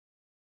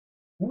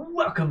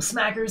Welcome,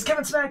 Smackers!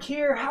 Kevinsmak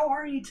here. How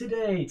are you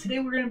today? Today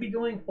we're going to be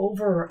going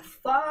over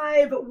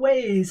 5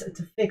 ways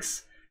to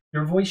fix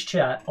your voice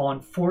chat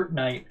on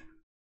Fortnite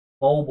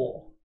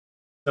Mobile.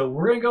 So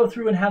we're going to go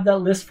through and have that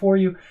list for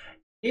you.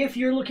 If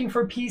you're looking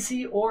for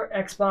PC or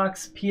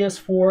Xbox,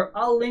 PS4,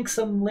 I'll link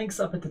some links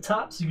up at the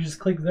top, so you can just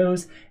click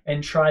those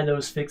and try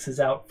those fixes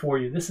out for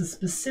you. This is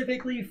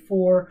specifically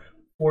for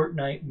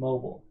Fortnite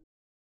Mobile.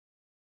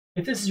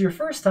 If this is your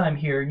first time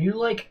here and you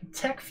like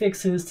tech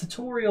fixes,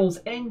 tutorials,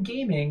 and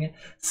gaming,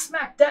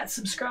 smack that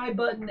subscribe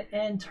button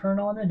and turn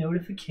on the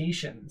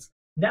notifications.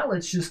 Now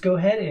let's just go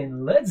ahead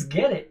and let's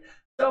get it.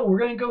 So we're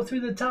going to go through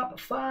the top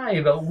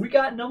 5. We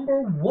got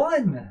number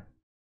 1.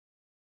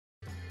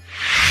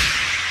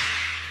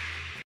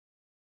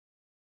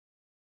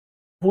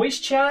 Voice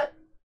chat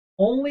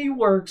only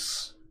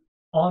works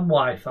on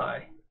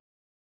Wi-Fi.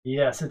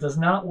 Yes, it does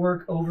not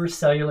work over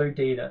cellular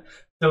data.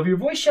 So if your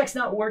voice chat's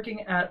not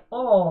working at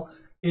all,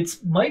 it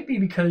might be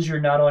because you're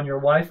not on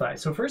your Wi-Fi.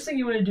 So first thing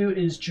you want to do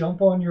is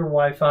jump on your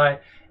Wi-Fi,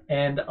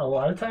 and a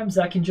lot of times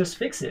that can just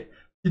fix it.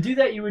 To do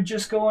that, you would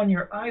just go on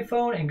your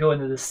iPhone and go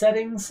into the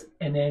settings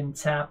and then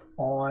tap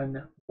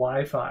on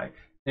Wi-Fi.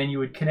 Then you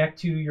would connect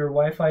to your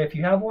Wi-Fi if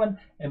you have one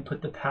and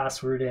put the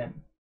password in.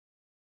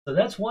 So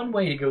that's one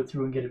way to go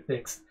through and get it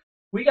fixed.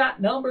 We got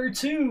number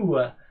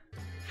 2.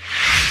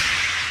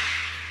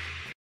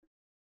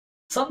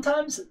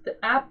 Sometimes the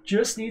app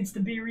just needs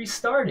to be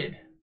restarted.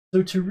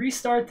 So to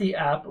restart the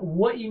app,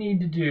 what you need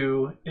to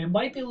do, it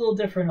might be a little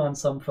different on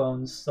some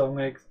phones. So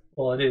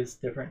it is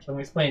different. So I'm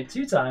going to explain it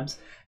 2 times.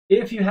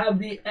 If you have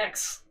the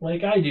X,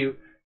 like I do,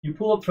 you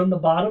pull it from the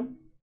bottom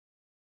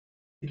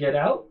to get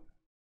out.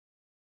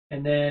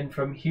 And then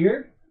from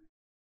here,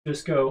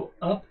 just go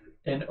up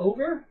and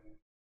over.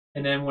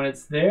 And then when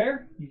it's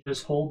there, you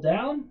just hold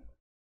down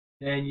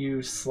and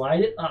you slide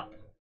it up.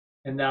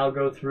 And that'll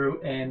go through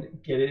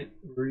and get it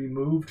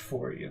removed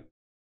for you.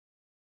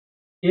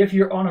 If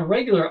you're on a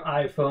regular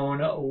iPhone,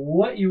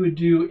 what you would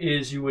do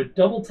is you would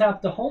double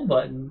tap the home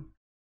button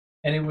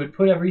and it would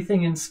put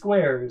everything in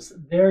squares.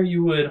 There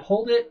you would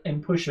hold it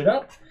and push it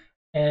up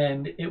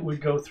and it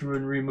would go through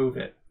and remove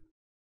it.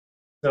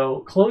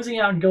 So closing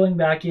out and going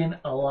back in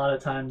a lot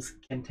of times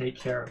can take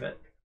care of it.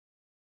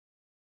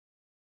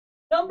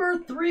 Number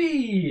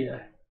 3.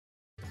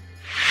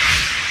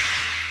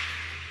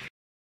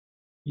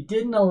 You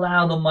didn't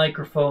allow the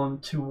microphone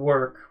to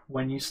work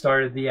when you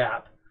started the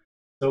app.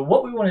 So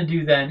what we want to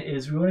do then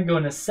is we want to go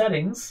into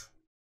settings.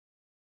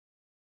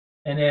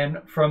 And then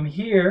from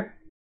here,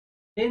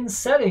 in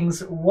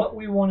settings, what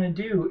we want to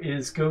do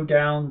is go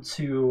down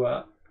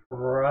to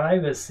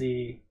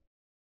privacy.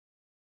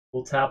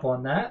 We'll tap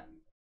on that.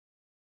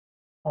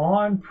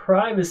 On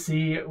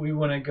privacy, we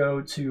want to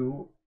go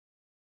to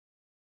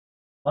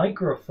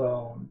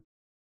microphone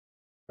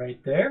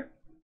right there.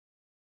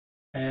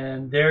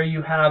 And there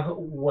you have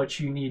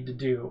what you need to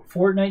do.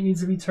 Fortnite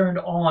needs to be turned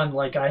on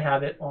like I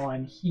have it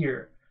on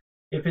here.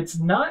 If it's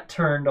not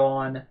turned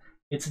on,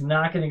 it's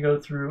not going to go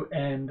through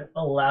and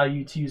allow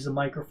you to use the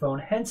microphone.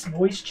 Hence,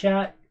 voice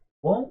chat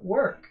won't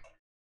work.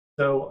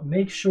 So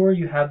make sure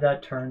you have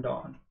that turned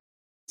on.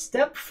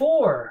 Step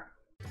 4.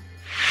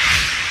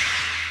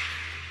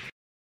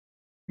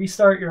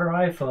 Restart your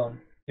iPhone.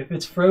 If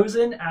it's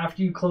frozen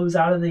after you close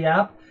out of the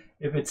app,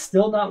 if it's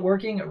still not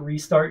working,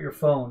 restart your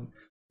phone.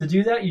 To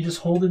do that, you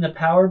just hold in the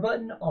power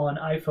button on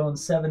iPhone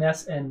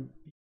 7s and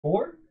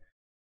before.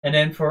 And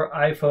then for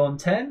iPhone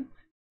 10,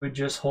 we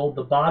just hold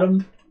the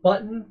bottom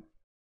button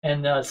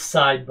and the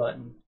side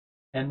button.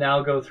 And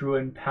now go through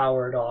and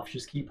power it off.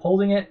 Just keep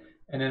holding it,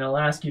 and then it'll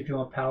ask you if you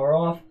want power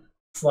off.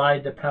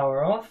 Slide to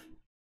power off,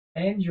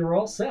 and you're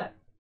all set.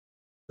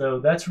 So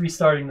that's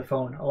restarting the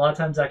phone. A lot of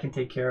times that can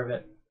take care of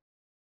it.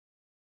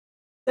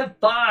 Step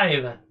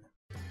 5.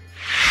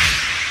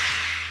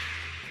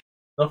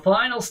 The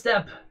final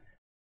step.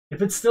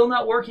 If it's still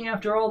not working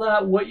after all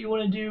that, what you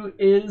want to do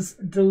is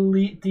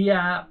delete the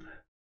app.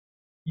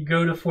 You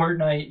go to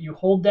Fortnite, you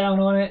hold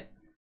down on it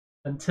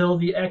until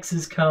the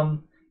X's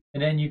come,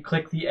 and then you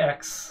click the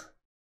X.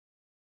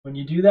 When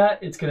you do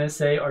that, it's going to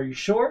say, "Are you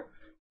sure?"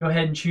 Go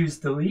ahead and choose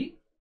delete,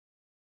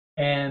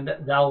 and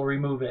that will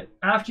remove it.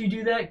 After you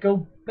do that,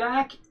 go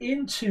back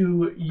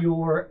into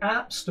your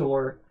app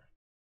store,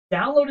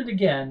 download it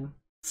again,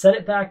 set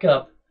it back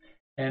up,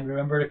 and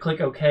remember to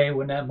click OK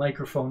when that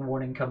microphone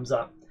warning comes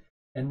up.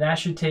 And that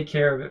should take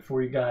care of it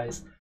for you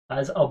guys.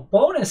 As a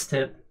bonus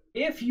tip,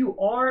 if you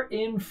are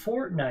in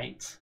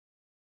Fortnite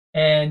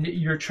and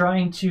you're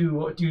trying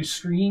to do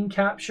screen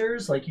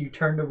captures, like you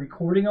turn the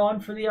recording on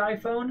for the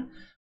iPhone,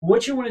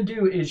 what you want to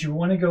do is you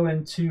want to go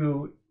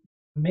into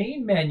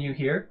main menu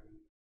here,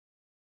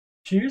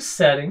 choose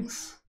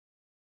settings,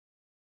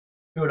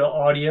 go to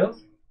audio,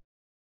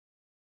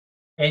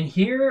 and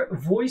here,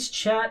 voice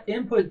chat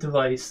input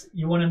device,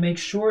 you want to make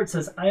sure it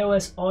says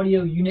iOS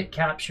audio unit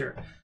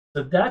capture.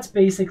 So that's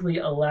basically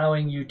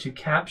allowing you to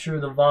capture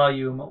the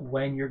volume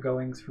when you're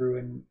going through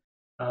and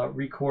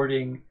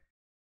recording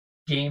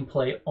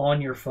gameplay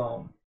on your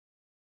phone.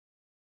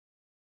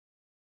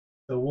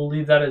 So we'll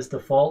leave that as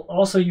default.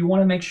 Also, you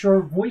want to make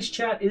sure voice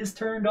chat is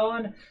turned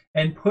on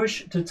and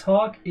push to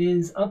talk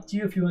is up to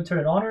you if you want to turn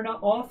it on or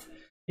not off.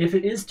 If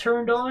it is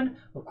turned on,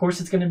 of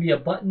course, it's going to be a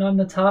button on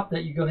the top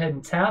that you go ahead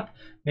and tap.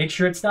 Make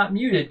sure it's not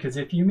muted, because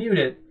if you mute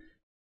it,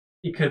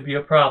 it could be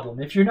a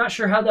problem. If you're not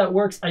sure how that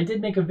works, I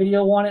did make a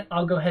video on it.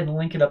 I'll go ahead and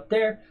link it up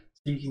there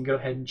so you can go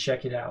ahead and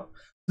check it out.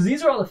 So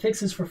these are all the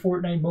fixes for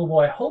Fortnite Mobile.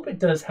 I hope it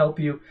does help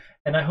you,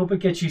 and I hope it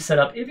gets you set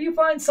up. If you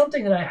find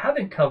something that I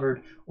haven't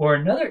covered or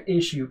another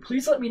issue,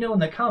 please let me know in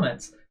the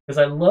comments, because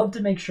I love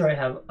to make sure I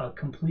have a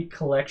complete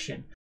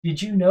collection.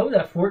 Did you know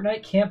that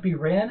Fortnite can't be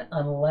ran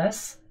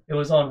unless it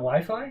was on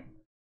Wi-Fi?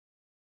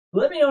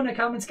 Let me know in the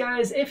comments,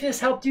 guys. If this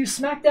helped you,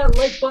 smack that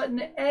like button,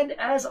 and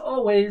as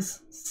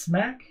always,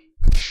 smack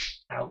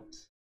out.